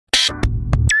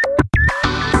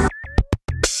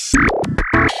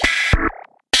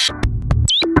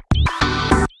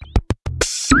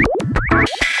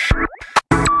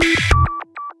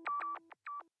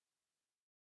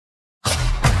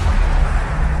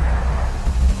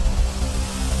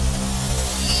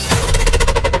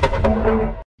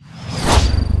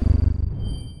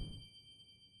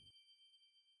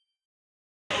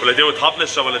I do it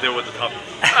topless or will I do it with the top?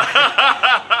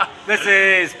 This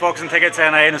is Boxing Tickets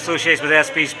and in association with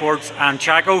SB Sports and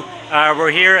Chaco.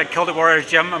 We're here at Celtic Warriors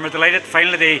Gym and we're delighted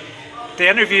finally the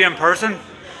interview in person.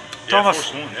 Thomas,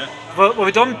 first one, yeah. Well,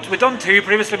 we've done two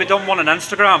previously. We've done one on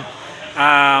Instagram.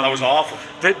 That was awful.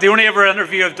 The only ever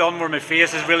interview I've done where my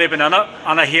face has really been in it,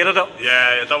 and I hated it.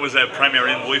 Yeah, that was a Premier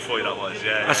Inn Wi-Fi. That was,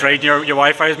 yeah. That's right. Your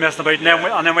Wi-Fi was messing about,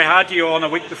 and then we had you on a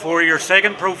week before your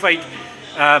second pro fight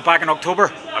back in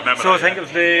October. I remember. So I think it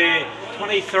was the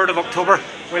 23rd of October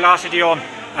we last had you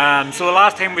on. So the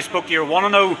last time we spoke, you were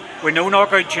 1-0 with no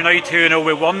knockout. You're now 2-0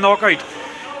 with one knockout.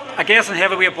 I guess in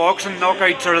heavyweight boxing,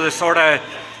 knockouts are the sort of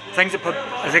things that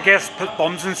put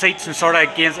bums in seats and sort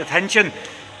of gains attention.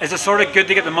 Is it sort of good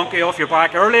to get the monkey off your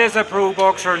back early as a pro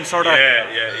boxer and sort of?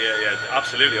 Yeah,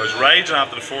 absolutely. I was raging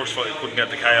after the first fight, I couldn't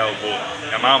get the KO, but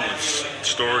your man was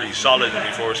sturdy, solid in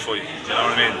the first fight. You know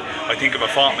what I mean? I think if I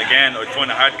fought him again, I'd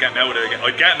find it hard to get him out of there again.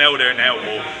 I'd get him out of there now,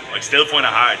 but I'd still find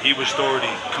it hard. He was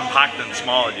sturdy, compact and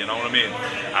small, you know what I mean?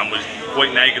 And was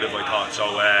quite negative, I thought. So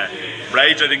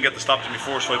rage, I didn't get to stop in my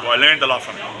first fight, but I learned a lot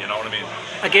from him, you know what I mean?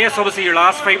 I guess obviously your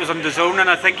last fight was on the zone, and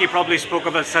I think you probably spoke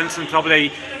of it since, and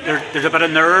probably there's a bit of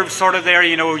nerves sort of there.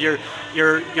 You know,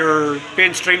 you're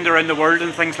being streamed around the world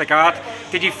and things like that.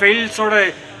 Did you feel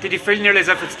nearly as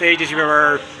if at stages you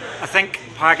were? I think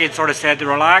Packie had sort of said to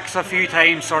relax a few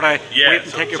times, sort of wait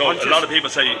and take your punches. A lot of people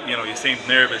say, you know, you seemed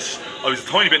nervous. I was a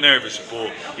tiny bit nervous,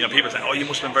 but you know, people say, oh, you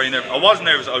must have been very nervous. I wasn't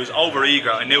nervous. I was over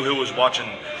eager. I knew who was watching.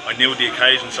 I knew the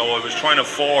occasion, so I was trying to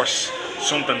force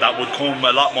something that would come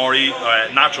a lot more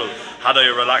natural had I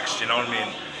relaxed. You know what I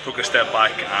mean? Took a step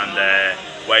back and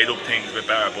weighed up things a bit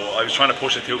better, but I was trying to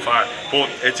push it too far.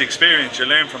 But it's experience. You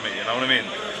learn from it. You know what I mean?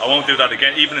 I won't do that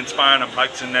again. Even in sparring and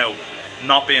practicing now.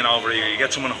 Not being over eager, you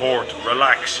get someone hurt,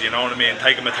 relax, you know what I mean,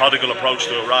 take a methodical approach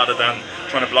to it rather than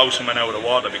trying to blow someone out of the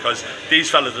water, because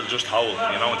these fellas will just hold,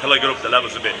 you know, until I get up the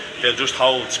levels a bit, they'll just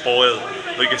hold, spoil,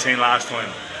 like I seen last time.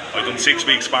 I've done 6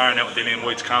 weeks sparring out in Dillian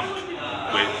White's camp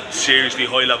with seriously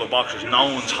high level boxers.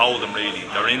 No one's holding really,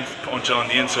 they're in punching on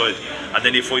the inside, and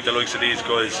then you fight the likes of these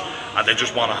guys and they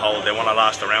just want to hold, they want to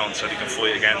last around so they can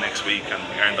fight again next week and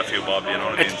earn a few bob, you know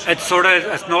what I mean? It's sort of,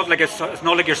 it's not like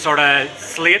you're sort of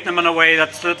slating them in a way.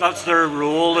 That's their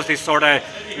role, is they sort of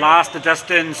last the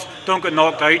distance, don't get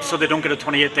knocked out so they don't get a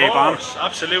 28-day ban.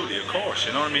 Absolutely, of course,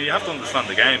 you know what I mean? You have to understand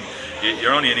the game.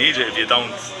 You're only an idiot if you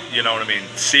don't, you know what I mean,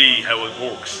 see how it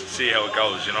works, see how it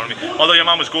goes, you know what I mean? Although your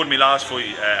man was good in me last fight,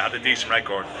 had a decent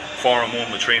record,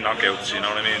 4-1 with 3 knockouts, you know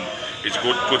what I mean? He's a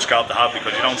good scalp to have,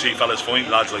 because you don't see fellas fight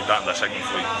lads like that in their second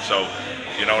fight. So,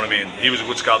 you know what I mean? He was a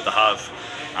good scalp to have,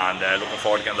 and looking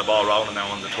forward to getting the ball rolling now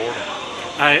on the tour.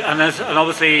 And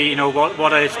obviously, you know,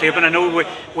 what a statement. I know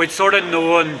we'd sort of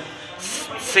known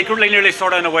secretly, nearly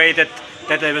sort of in a way that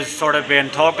it was sort of being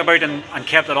talked about and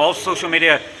kept it off social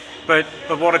media. But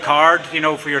what a card, you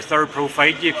know, for your third pro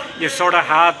fight. You sort of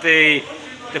had the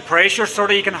pressure sort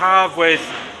of you can have with,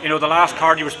 you know, the last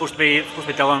card you were supposed to be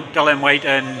Dillian White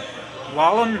and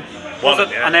Wallen, was it?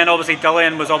 Yeah. And then obviously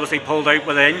Dillian was obviously pulled out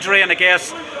with an injury, and I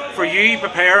guess for you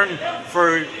preparing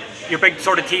for your big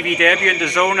sort of TV debut in the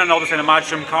zone and obviously in a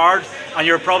matchroom card, and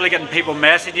you're probably getting people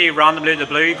messaging you randomly out of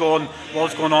the blue going,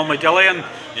 what's going on with Dillian?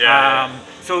 Yeah.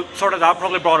 So sort of that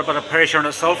probably brought a bit of pressure on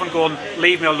itself and going,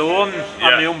 leave me alone,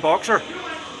 I'm my own boxer.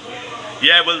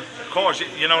 Yeah, well, of course,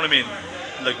 you know what I mean?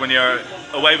 Like when you're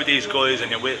away with these guys and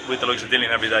you're with the likes of Dillian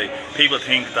every day, people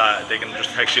think that they can just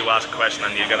text you, ask a question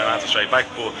and you get an answer straight back,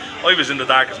 but I was in the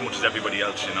dark as much as everybody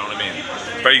else, you know what I mean?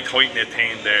 Very tight-knit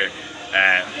team there.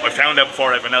 I found out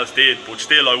before everyone else did, but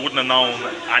still I wouldn't have known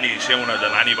any sooner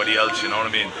than anybody else, you know what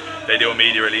I mean? They do a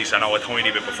media release, I know a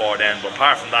tiny bit before then, but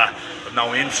apart from that, I've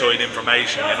no inside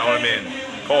information, you know what I mean?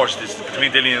 Of course, this is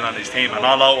between Dillian and his team, and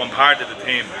although I'm part of the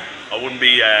team, I wouldn't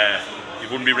be you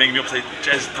wouldn't be ringing me up and say,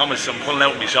 Jez, Thomas, I'm pulling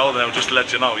out my shoulder now just to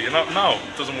let you know. You know, no,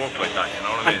 it doesn't work like that, you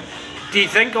know what I mean? Do you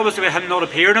think, obviously, with him not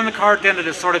appearing on the card, then did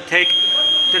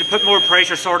it put more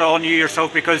pressure sort of on you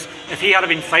yourself? Because if he had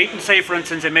been fighting, say, for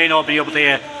instance, he may not be able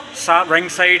to sat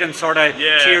ringside and sort of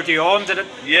cheered you on. Did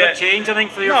it change anything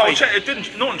for your fight? No, it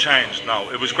didn't. Nothing changed. No,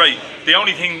 it was great. The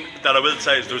only thing that I will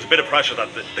say is there was a bit of pressure that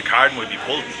the card might be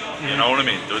pulled. You know what I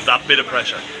mean? There was that bit of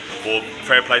pressure. But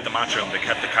fair play to Matchroom, they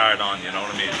kept the card on, you know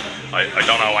what I mean? I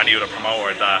don't know any other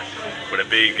promoter that with a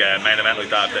big main event like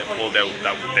that pulled out,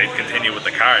 that they'd continue with the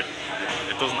card.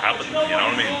 It doesn't happen, you know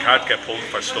what I mean? Cards get pulled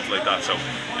for stuff like that, so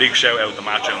big shout out to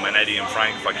Matchroom and Eddie and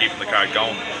Frank for keeping the card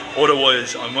going.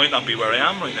 Otherwise, I might not be where I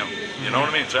am right now, you know what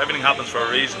I mean? So everything happens for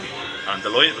a reason. I'm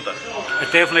delighted with that.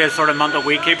 It definitely is sort of mental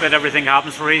we keep it, everything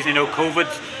happens for a reason. You know, COVID,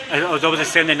 I was obviously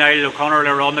saying to Niall O'Connor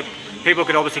earlier on that people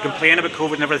could obviously complain about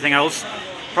COVID and everything else,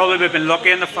 probably we've been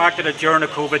lucky in the fact that during the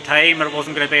COVID time it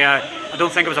wasn't going to be I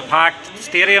don't think it was a packed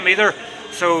stadium either.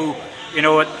 So, you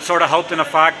know, it sort of helped in the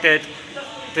fact that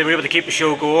they were able to keep the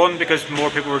show going because more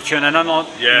people were tuning in on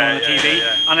the TV.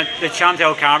 And the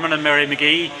Chantel Cameron and Mary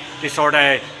McGee, they sort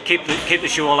of keep the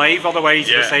show alive. Otherwise,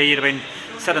 you say you'd have been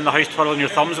sitting in the house twiddling your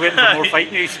thumbs waiting for more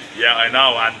fight news. Yeah, I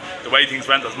know. And the way things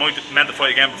went, I was meant to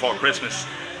fight again before Christmas.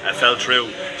 Fell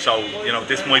through. So, you know,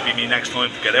 this might be me next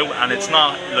time to get out. And it's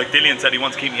not, like Dillian said, he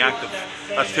wants to keep me active.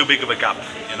 That's too big of a gap.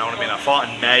 You know what I mean? I fought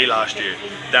in May last year,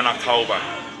 then October.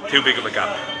 Too big of a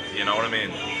gap. You know what I mean?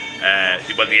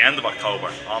 Well, the end of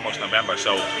October, almost November,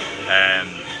 so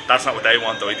that's not what they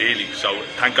want ideally. So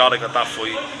thank God I got that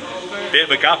fight. Bit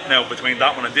of a gap now between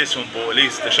that one and this one, but at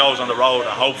least the show's on the road and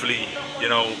hopefully, you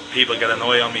know, people get an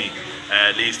eye on me.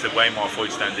 Leads to way more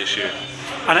fights than this year.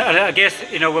 And I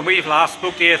guess, you know, when we last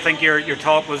spoke to you, I think your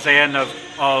talk was then of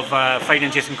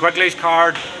fighting Jason Quigley's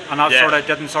card, and that sort of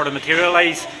didn't sort of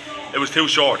materialise. It was too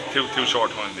short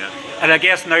time, yeah. And I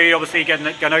guess now you're obviously getting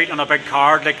out on a big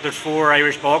card, like there's 4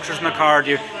 Irish boxers in the card.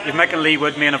 You've Mick and Lee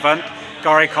Wood main event,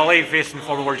 Gary Cully facing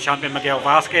former world champion Miguel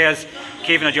Vasquez,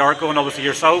 Kevin Adjarko and obviously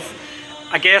yourself.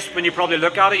 I guess when you probably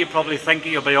look at it, you probably think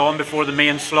you'll be on before the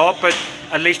main slot, but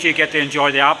at least you get to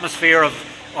enjoy the atmosphere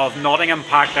of Nottingham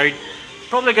packed out.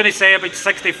 Probably going to say about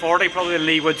 60-40, probably in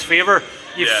Lee Wood's favour.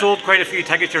 You've sold quite a few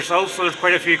tickets yourself, so there's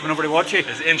quite a few coming over to watch you.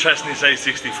 It's interesting you say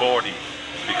 60-40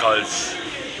 because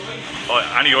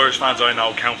any Irish fans I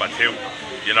know count by 2.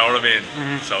 You know what I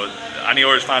mean? So any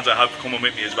Irish fans I have coming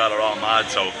with me as well are all mad.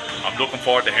 So I'm looking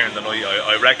forward to hearing the night.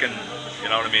 I reckon, you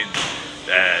know what I mean,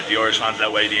 the Irish fans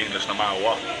outweigh the English no matter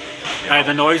what.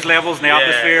 The noise levels and the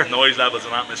atmosphere. Noise levels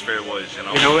and atmosphere wise, you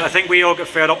know. You know, I think we all get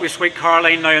fed up with Sweet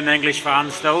Caroline now, and the English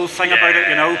fans still sing about it.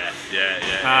 You know.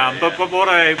 But what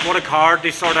a card!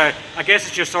 They sort of, I guess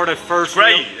it's just sort of first.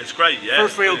 It's great.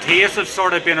 First real taste of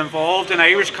sort of being involved in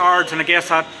Irish cards, and I guess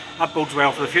that bodes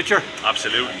well for the future.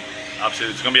 Absolutely.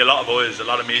 There's going to be a lot of eyes, a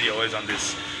lot of media eyes on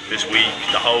this week,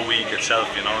 the whole week itself.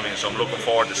 You know what I mean? So I'm looking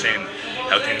forward to seeing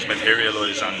how things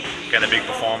materialise and getting a big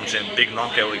performance in, big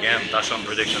knockout again. That's what I'm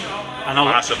predicting.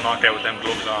 Massive knockout with them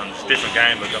gloves on. It's a different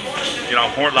game with them. You know,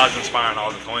 Hort lads inspiring all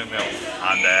the time now,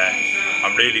 and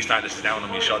I'm really starting to sit down on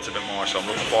my shots a bit more. So I'm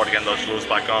looking forward to getting those gloves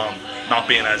back on, not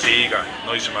being as eager,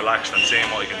 nice and relaxed, and seeing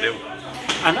what I can do.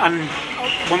 And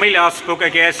when we last spoke, I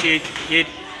guess you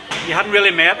hadn't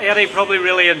really met Eddie probably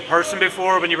really in person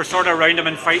before when you were sort of around him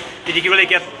and fight. Did you really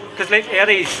get, because like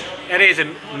Eddie's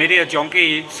a media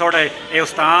junkie, he'll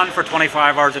stand for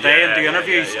 25 hours a day and do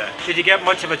interviews. Did you get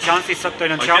much of a chance to sit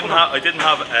down and chat with him? I didn't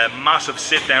have a massive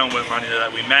sit down with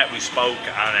him. We met, we spoke,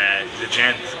 and the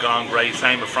gent got on great.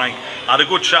 Same with Frank. I had a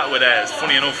good chat with it's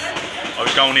funny enough, I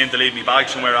was going in to leave my bag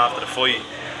somewhere after the fight,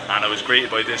 and I was greeted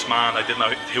by this man. I didn't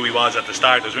know who he was at the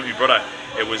start. I was with my brother.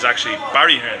 It was actually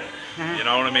Barry Hearn. You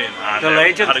know what I mean? And, the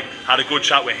legend. Had a good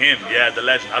chat with him. Yeah, the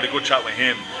legend. Had a good chat with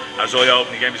him. As I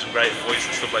opened, he gave me some great advice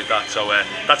and stuff like that. So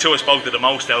that's who I spoke to the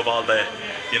most out of all the,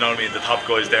 you know what I mean, the top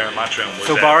guys there in Matchroom.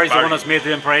 So Barry's the one that's made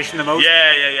the impression the most?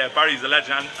 Yeah. Barry's the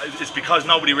legend. And it's because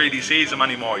nobody really sees him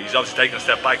anymore. He's obviously taken a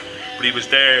step back, but he was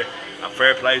there. And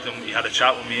fair play to him. He had a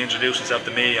chat with me, introduced himself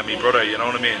to me and my brother. You know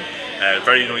what I mean?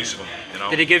 Very nice of him. You know.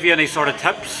 Did he give you any sort of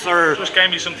tips or? Just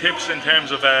gave me some tips in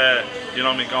terms of, you know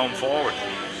what I mean, going forward.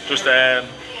 Just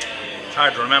it's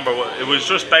hard to remember. It was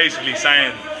just basically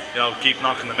saying, you know, keep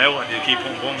knocking them out and you keep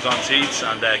putting bums on seats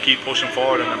and keep pushing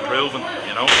forward and improving,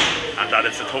 you know, and that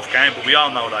it's a tough game, but we all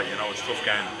know that, you know, it's a tough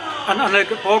game. And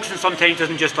like, boxing sometimes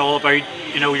isn't just all about,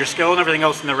 you know, your skill and everything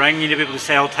else in the ring. You need to be able to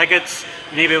sell tickets,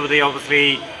 you need to be able to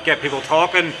obviously get people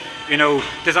talking, you know.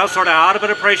 Does that sort of add a bit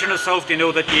of pressure on yourself? Do you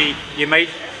know that you might,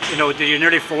 you know, that you're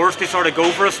nearly forced to sort of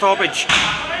go for a stoppage?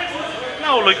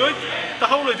 No, like the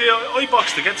whole idea, I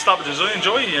box to get stoppages. I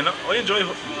enjoy, you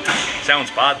know, sounds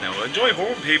bad now, I enjoy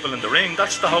hurting people in the ring.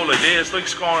 That's the whole idea. It's like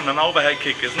scoring an overhead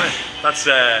kick, isn't it? That's,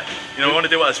 you know, you want to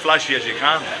do it as flashy as you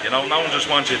can. You know, no one just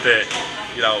wants you to,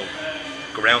 you know,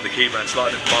 go around the keeper and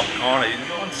slide in the bottom corner. You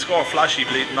want to score flashy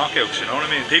bleeding knockouts, you know what I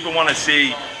mean? People want to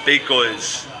see big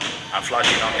guys and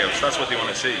flashy knockouts. That's what they want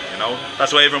to see, you know.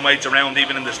 That's why everyone waits around,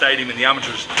 even in the stadium, in the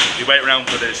amateurs. You wait around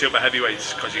for the super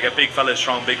heavyweights because you get big fellas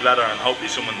throwing big leather and hopefully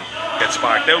someone gets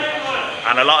sparked out.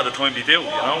 And a lot of the time they do,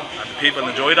 you know. And the people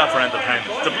enjoy that for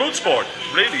entertainment. It's a blood sport,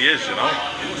 it really is, you know.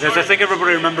 Because I think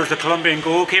everybody remembers the Colombian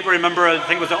goalkeeper. Remember, I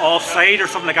think it was the offside or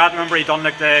something like that. Remember, he done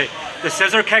like the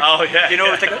scissor kick. Oh yeah. You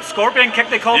know, it's like a scorpion kick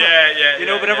they call it. Yeah. You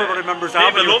know, but everybody remembers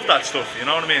that. People love that stuff. You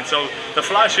know what I mean? So the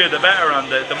flashier, the better,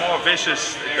 and the more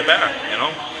vicious, the better. You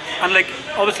know. And like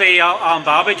obviously, Alan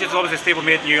Babbage is obviously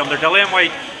stablemate you under Dillian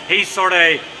White. He's sort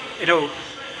of, you know,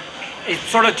 he's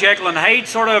sort of Jekyll and Hyde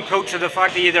sort of approach to the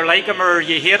fact that you either like him or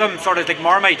you hate him, sort of like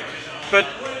Marmite.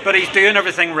 But he's doing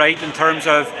everything right in terms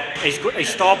of he's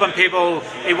stopping people.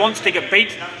 He wants to get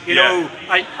beat. You know,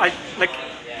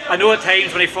 I know at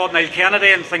times when he fought Niall Kennedy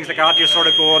and things like that, you're sort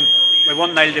of going, we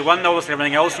want Niall to win, obviously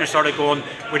everything else, and you're sort of going,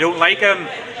 we don't like him,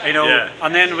 you know.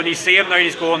 And then when you see him now,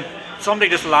 he's going, somebody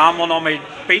just lamb one on me,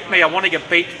 beat me, I want to get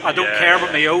beat, I don't care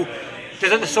about me.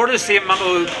 Does it sort of the same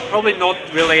mental, probably not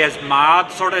really as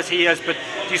mad sort of as he is, but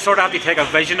do you sort of have to take a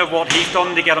vision of what he's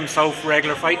done to get himself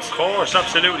regular fights? Of course,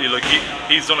 absolutely. Like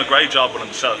he's done a great job with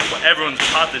himself, but everyone's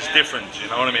path is different, you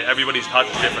know what I mean? Everybody's path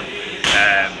is different.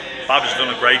 Babbage has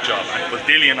done a great job, but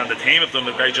Dillian and the team have done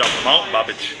a great job promoting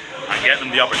Babbage and getting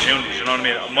him the opportunities, you know what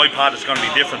I mean? My path is going to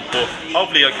be different, but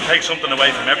hopefully I can take something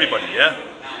away from everybody, yeah?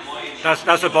 That's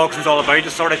what boxing's all about,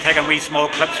 just sort of taking wee small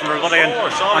clips from everybody. Of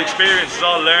course, it's all experience, it's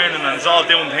all learning, and it's all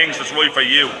doing things that's right for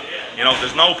you. You know,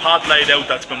 there's no path laid out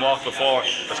that's been walked before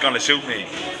that's going to suit me,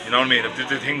 you know what I mean? If I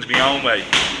do things my own way,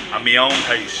 and my own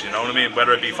pace, you know what I mean?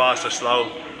 Whether it be fast or slow,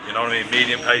 you know what I mean?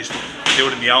 Medium pace, do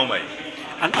it in my own way.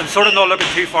 And sort of not looking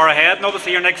too far ahead, and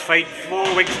obviously your next fight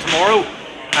 4 weeks tomorrow,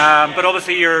 but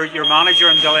obviously your manager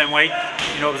and Dillian White,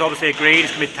 you know, it was obviously agreed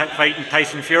he's going to be fighting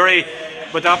Tyson Fury.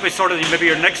 Would that be sort of maybe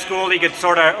your next goal? You could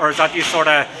sort of, or is that you sort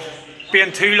of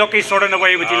being too lucky, sort of in a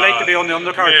way? Would you like to be on the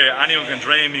undercard? Yeah, anyone can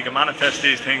dream, you can manifest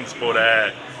these things, but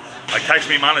I text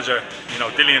my manager, you know,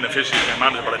 Dillian officially is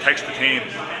my manager, but I text the team.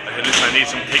 I said, listen, I need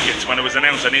some tickets. When it was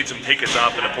announced, I need some tickets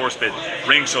after the first bid,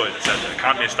 ringside. I said, I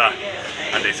can't miss that.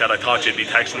 And they said, I thought you'd be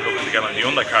texting looking to get on the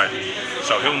undercard.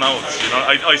 So who knows? You know,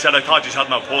 I said, I thought you had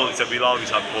no pull. He said, we'll always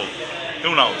have pull.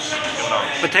 Who knows? Who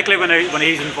knows? Particularly when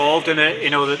he's involved in it,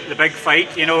 you know, the big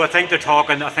fight. You know, I think they're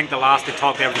talking. I think the last they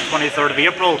talked there was the 23rd of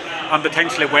April and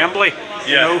potentially Wembley.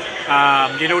 You know,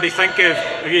 you know, do you think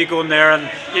if you go in there and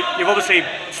you've obviously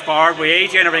sparred with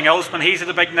AJ and everything else, when he's at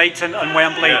the big nights in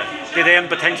Wembley, they then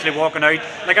potentially walking out.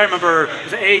 Like I remember,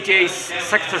 was it AJ's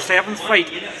 6th or 7th fight?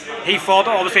 He fought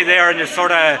obviously there, and you're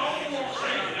sort of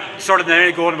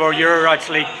there going where you're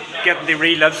actually getting to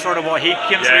relive sort of what he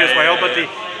came through as well. But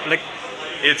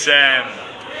it's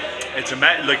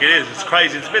it's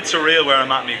crazy. It's a bit surreal where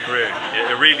I'm at in my career.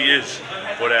 It really is.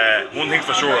 But one thing's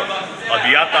for sure, I'll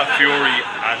be at that Fury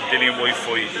and Dillian White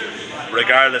fight,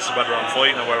 regardless of whether I'm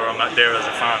fighting or whether I'm not there as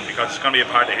a fan, because it's going to be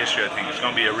a part of history. I think it's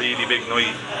going to be a really big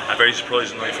night, a very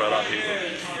surprising night for a lot of people.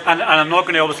 And I'm not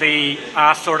going to obviously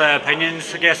ask sort of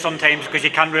opinions, I guess, sometimes, because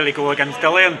you can't really go against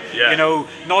Dillian. You know,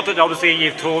 not that obviously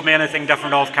you've told me anything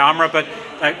different off camera, but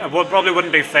it probably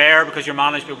wouldn't be fair because your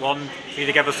management won for you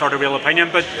to give a sort of real opinion.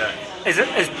 But is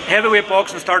heavyweight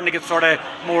boxing starting to get sort of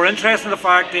more interesting? The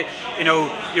fact that, you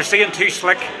know, you're seeing two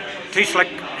slick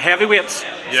heavyweights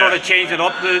sort of changing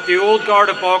up. The old guard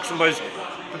of boxing was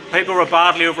people were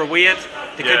badly overweight.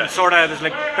 They couldn't sort of, it was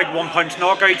like big one-punch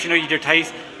knockouts, you know,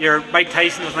 your Mike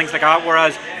Tyson and things like that,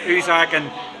 whereas Usyk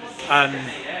and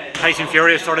Tyson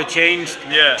Fury have sort of changing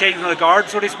the guard,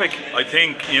 so to speak. I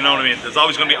think, you know what I mean, there's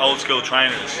always going to be old school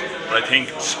trainers, but I think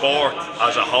sport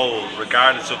as a whole,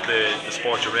 regardless of the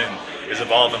sport you're in, is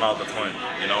evolving all the time,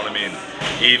 you know what I mean?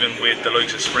 Even with the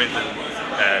likes of sprinting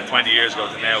 20 years ago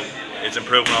to now, it's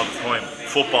improving all the time.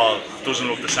 Football doesn't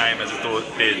look the same as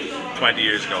it did 20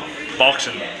 years ago.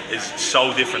 Boxing is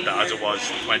so different as it was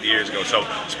 20 years ago. So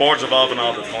sports evolving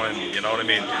all the time, you know what I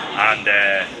mean? And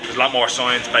there's a lot more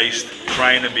science-based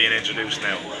training being introduced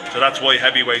now. So that's why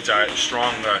heavyweights are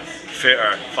stronger,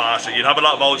 fitter, faster. You'd have a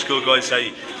lot of old school guys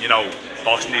say, you know,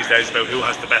 boxing these days about who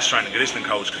has the best strength and conditioning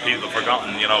coach, because people have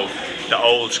forgotten, you know, the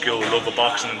old school love of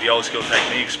boxing and the old school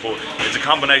techniques. But it's a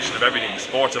combination of everything. The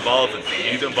sport's evolving.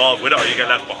 You need to evolve with it or you get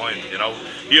left behind, you know.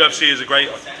 UFC is a great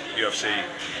UFC.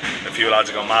 A few lads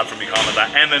have gone mad for me calling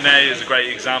that. MMA is a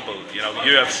great example. You know,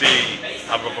 UFC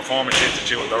have a performance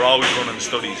institute. They're always running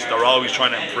studies. They're always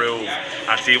trying to improve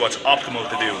and see what's optimal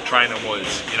to do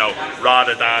training-wise. You know,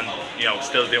 rather than, you know,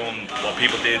 still doing what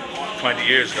people did 20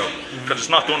 years ago, because it's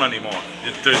not done anymore.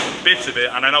 There's bits of it,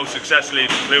 and I know success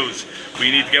leaves clues, but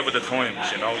you need to get with the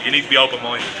times. You know, you need to be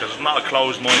open-minded, because it's not a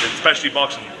closed-minded, especially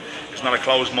boxing. It's not a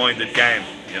closed-minded game.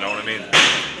 You know what I mean?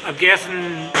 I'm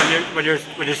guessing when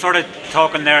you're sort of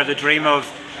talking there, the dream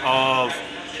of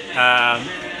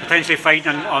potentially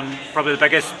fighting on probably the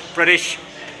biggest British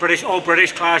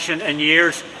clash in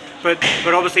years. But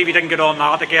obviously if you didn't get on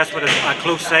that, I guess with a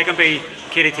close second be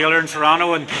Katie Taylor and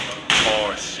Serrano. And of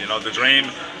course, you know, the dream.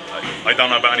 I don't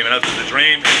know about anyone else. The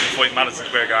dream is to fight Madison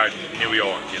Square Garden, New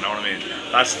York. You know what I mean?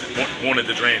 That's one of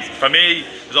the dreams. For me,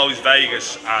 it was always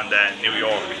Vegas and New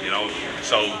York. You know,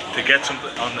 so to get something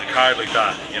on the card like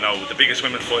that, you know, the biggest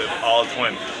women's fight of all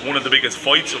time, one of the biggest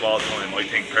fights of all time, I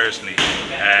think personally,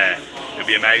 it'd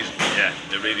be amazing. Yeah,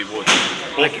 it really would.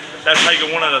 But let's take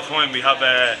it one at a time. We have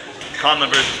Conlan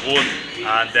versus Wood,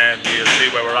 and then we'll see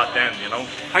where we're at then, you know.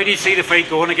 How do you see the fight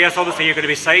going? I guess obviously you're going to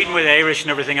be siding with Irish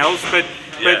and everything else, but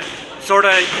sort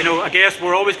of, you know, I guess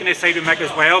we're always going to side with Mick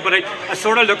as well, but I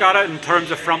sort of look at it in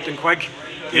terms of Frampton Quigg.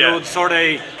 You know, sort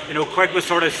of, you know, Quigg was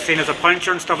sort of seen as a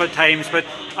puncher and stuff at times, but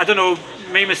I don't know,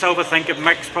 me myself, I think if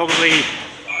Mick's probably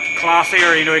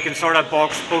classier, you know, he can sort of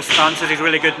box both stances, he's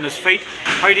really good in his feet.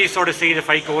 How do you sort of see the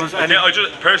fight going?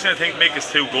 Personally, I think Mick is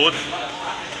too good.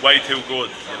 Way too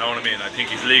good, you know what I mean? I think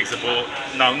his league's above.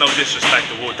 No disrespect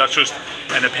to Wood. That's just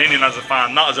an opinion as a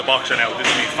fan, not as a boxer now. This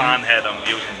is me fan head I'm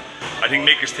using. I think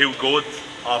Mick is too good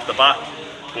off the bat,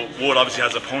 but Wood obviously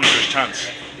has a puncher's chance.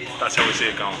 That's how we see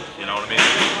it going. You know what I mean?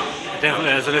 Definitely,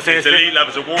 as I say, it's elite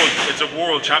level. It's a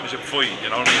world championship fight.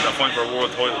 You know what I mean? They're fighting for a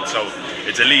world title, so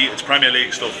it's elite. It's Premier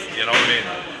League stuff. You know what I mean?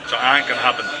 So it ain't gonna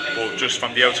happen. But just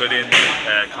from the outside in,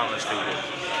 Conlan's too good.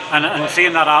 And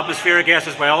seeing that atmosphere, I guess,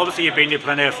 as well. Obviously, you've been to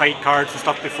plenty of fight cards and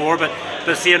stuff before, but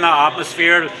seeing that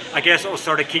atmosphere, I guess it'll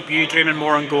sort of keep you dreaming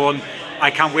more and going,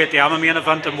 I can't wait to have a main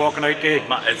event and walking out there.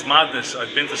 It's madness.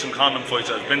 I've been to some Conlan fights,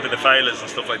 I've been to the Failas and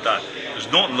stuff like that. There's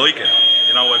nothing like it.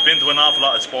 You know, I've been to an awful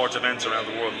lot of sports events around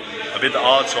the world. I've been to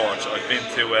all sorts. I've been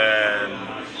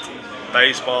to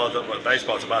baseball. Well,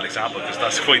 baseball's a bad example because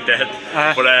that's quite dead.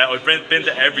 But I've been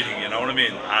to everything, you know what I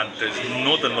mean? And there's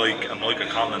nothing like a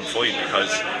Conlan fight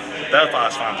because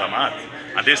Belfast fans are mad.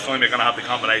 And this time you're going to have the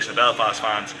combination of Belfast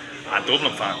fans and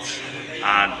Dublin fans.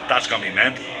 And that's going to be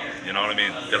mental. You know what I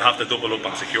mean? They'll have to double up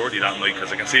on security that night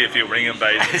because I can see a few ring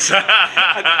invasions.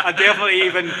 and definitely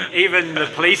even the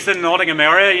police in Nottingham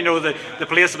area, you know, the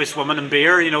place will be swimming in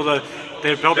beer. You know,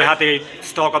 they probably had to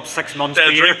stock up 6 months they'll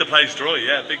beer. Drink the place dry,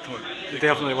 yeah, big time.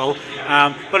 Definitely will.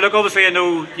 But look, obviously I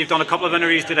know you've done a couple of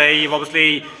interviews today. You've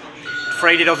obviously,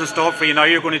 Friday doesn't stop for you now.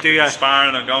 You're going to do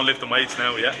sparring and going lifting weights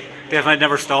now, yeah. Definitely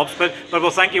never stops. But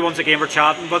we'll thank you once again for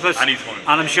chatting with us. Anytime.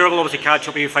 And I'm sure we'll obviously catch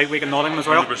up with you fight week in Nottingham as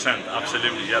well. 100%,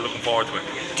 absolutely. Yeah, looking forward to it.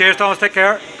 Cheers, Thomas. Take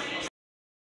care.